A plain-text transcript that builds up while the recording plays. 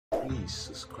please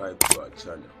subscribe to our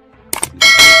channel. Please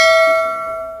press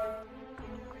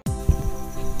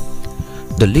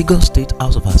on. The Lagos State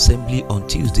House of Assembly on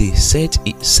Tuesday said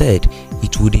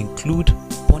it would include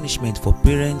punishment for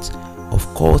parents of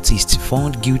cultists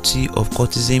found guilty of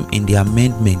cultism in the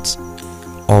amendment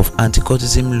of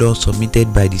anti-cultism law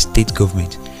submitted by the state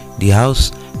government. The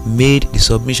House made the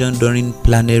submission during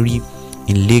plenary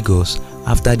in Lagos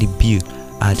after the bill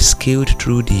had scaled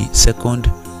through the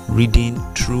second reading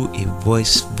through a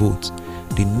voice vote.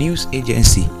 The news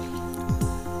agency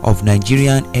of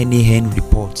Nigerian NAN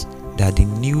reports that the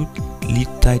new lead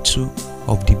title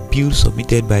of the bill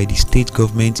submitted by the state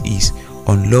government is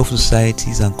Unlawful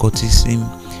Societies and Cultism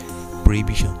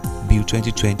Prohibition Bill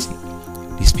 2020.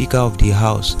 The Speaker of the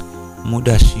House,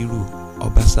 Mudashiru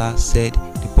Obasa, said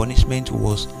the punishment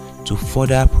was to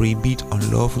further prohibit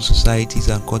unlawful societies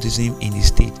and cultism in the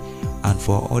state and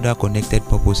for other connected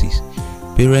purposes.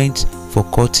 Parents for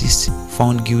cultists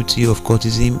found guilty of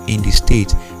cultism in the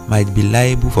state might be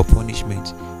liable for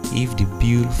punishment if the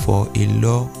bill for a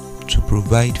law to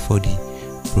provide for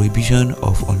the prohibition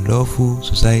of unlawful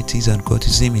societies and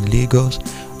cultism in Lagos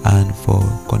and for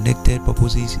connected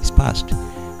purposes is passed,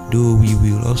 though we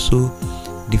will also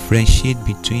differentiate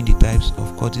between the types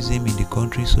of cultism in the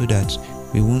country so that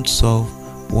we won't solve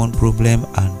one problem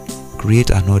and create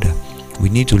another. We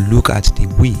need to look at the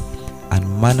way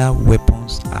and manner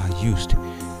weapons are used.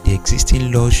 The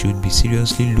existing law should be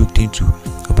seriously looked into,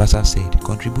 Obasa said.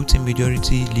 Contributing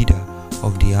majority leader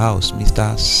of the House,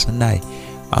 Mr. Sanai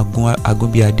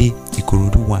Agumbiade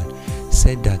Ikorodu 1,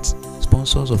 said that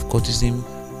sponsors of cultism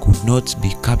could not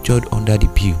be captured under the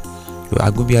bill.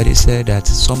 Agumbiade said that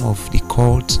some of the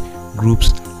cult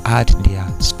groups had their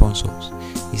sponsors.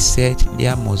 He said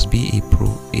there must be a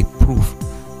proof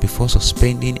before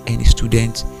suspending any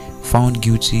student found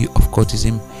guilty of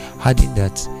cultism, adding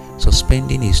that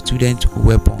suspending a student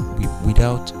weapon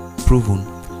without proven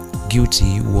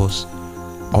guilty was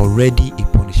already a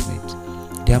punishment.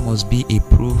 There must be a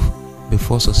proof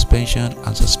before suspension,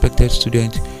 and suspected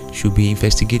students should be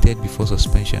investigated before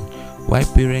suspension, while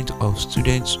parents of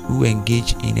students who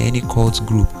engage in any cult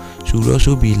group should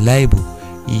also be liable,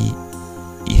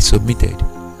 he submitted.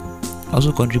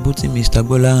 Also contributing, Mr.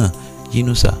 Bola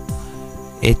Yinusa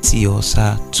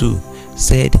Etiosa too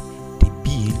said the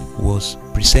bill was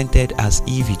presented as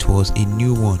if it was a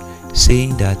new one,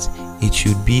 saying that it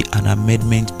should be an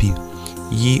amendment bill.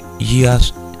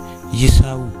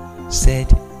 Yesau said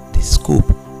the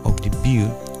scope of the bill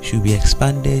should be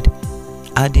expanded,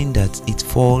 adding that it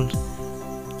falls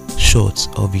short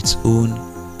of its own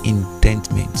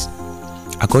intentment.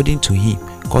 According to him,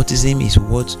 cultism is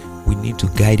what we need to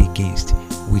guide against.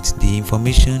 With the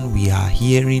information we are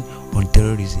hearing on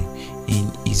terrorism, in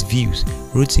his views,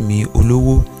 Rotimi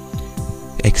Olowo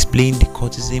explained the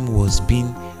cultism was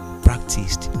being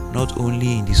practiced not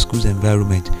only in the school's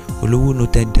environment. Olowo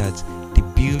noted that the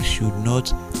bill should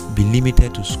not be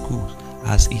limited to schools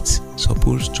as it's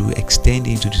supposed to extend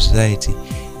into the society.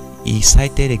 He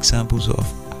cited examples of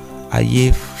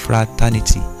Aye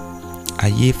Fraternity,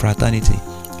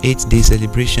 8-day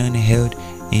celebration held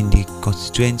in the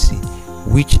constituency,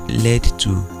 which led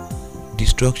to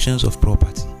destructions of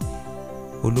property.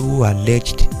 Olowo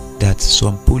alleged that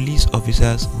some police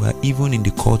officers were even in the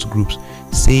cult groups,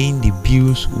 saying the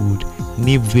bills would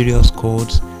name various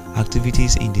cults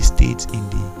activities in the state in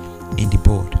the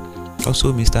board.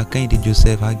 Also, Mr. Kehinde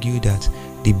Joseph argued that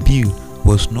the bill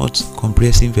was not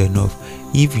comprehensive enough.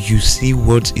 If you see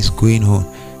what is going on,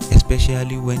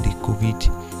 especially when the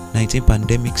COVID-19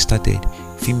 pandemic started,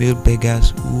 female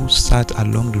beggars who sat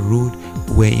along the road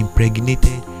were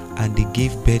impregnated and they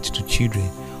gave birth to children.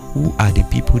 Who are the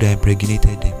people that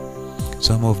impregnated them?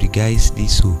 Some of the guys did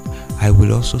so. I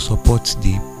will also support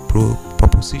the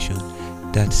proposition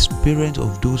that parents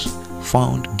of those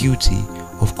found guilty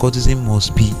of cultism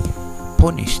must be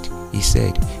punished, he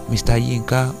said. Mr.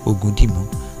 Yinka Ogundimu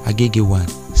Agege 1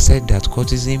 said that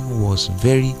cultism was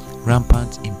very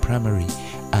rampant in primary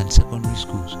and secondary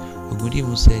schools.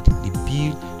 Ogundimu said the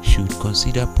bill should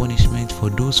consider punishment for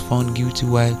those found guilty,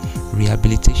 while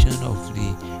rehabilitation of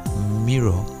the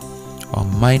mirror or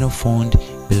minor fund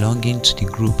belonging to the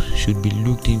group should be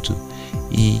looked into.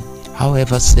 He,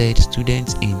 however, said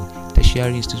students in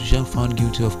tertiary institutions found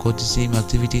guilty of cultism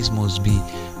activities must be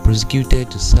prosecuted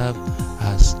to serve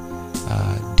as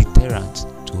deterrent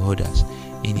to others.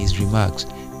 In his remarks,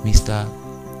 Mr.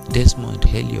 Desmond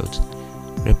Elliott,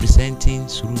 representing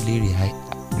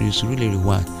Surulere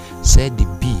 1, said the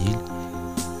bill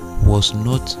was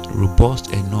not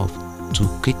robust enough to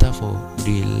cater for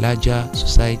the larger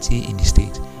society in the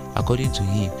state. According to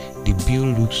him, the bill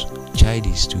looks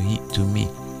childish to me.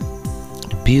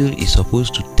 bill is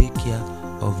supposed to take care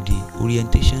of the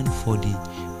orientation for the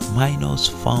minors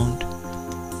found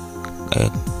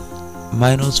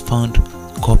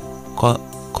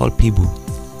culpable.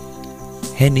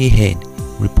 NAN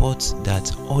reports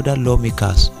that other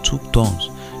lawmakers took turns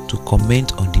to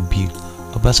comment on the bill.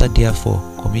 Obasa therefore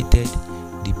committed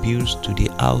the bills to the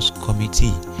House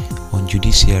Committee on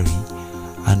Judiciary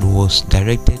and was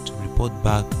directed to report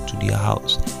back to the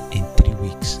House in 3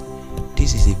 weeks.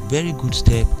 This is a very good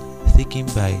step taken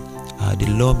by the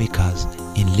lawmakers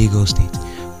in Lagos State.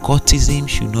 Cultism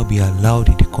should not be allowed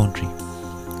in the country.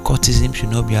 Cultism should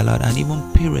not be allowed, and even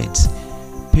parents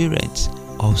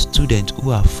of students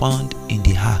who are found in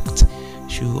the act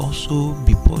should also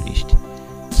be punished,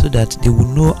 so that they will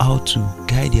know how to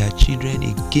guide their children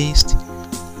against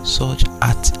such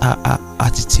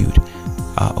attitude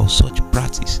or such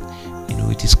practice.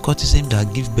 It is cultism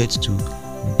that gives birth to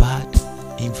bad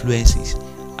influences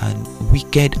and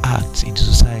wicked acts in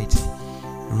society,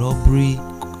 robbery,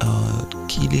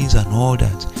 killings and all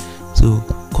that. So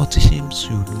cultism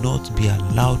should not be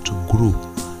allowed to grow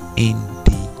in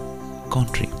the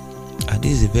country, and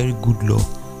this is a very good law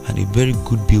and a very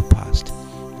good bill passed.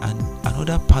 And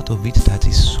another part of it that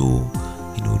is so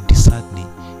disheartening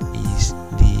is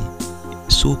the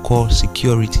so-called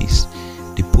securities,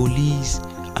 the police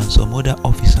and some other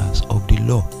officers of the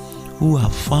law who are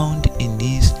found in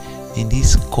this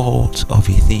cult of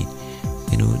a thing.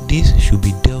 This should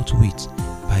be dealt with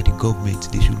by the government.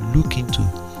 They should look into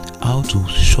how to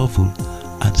shovel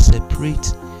and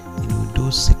separate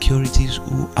those securities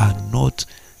who are not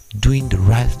doing the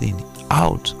right thing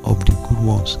out of the good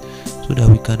ones, so that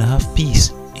we can have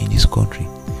peace in this country.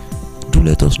 Do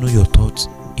let us know your thoughts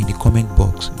in the comment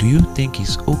box. Do you think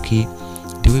it's okay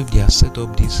the way they have set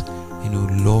up this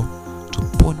law to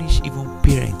punish even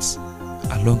parents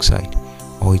alongside,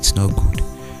 or it's not good?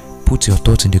 Put your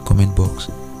thoughts in the comment box.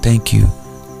 Thank you.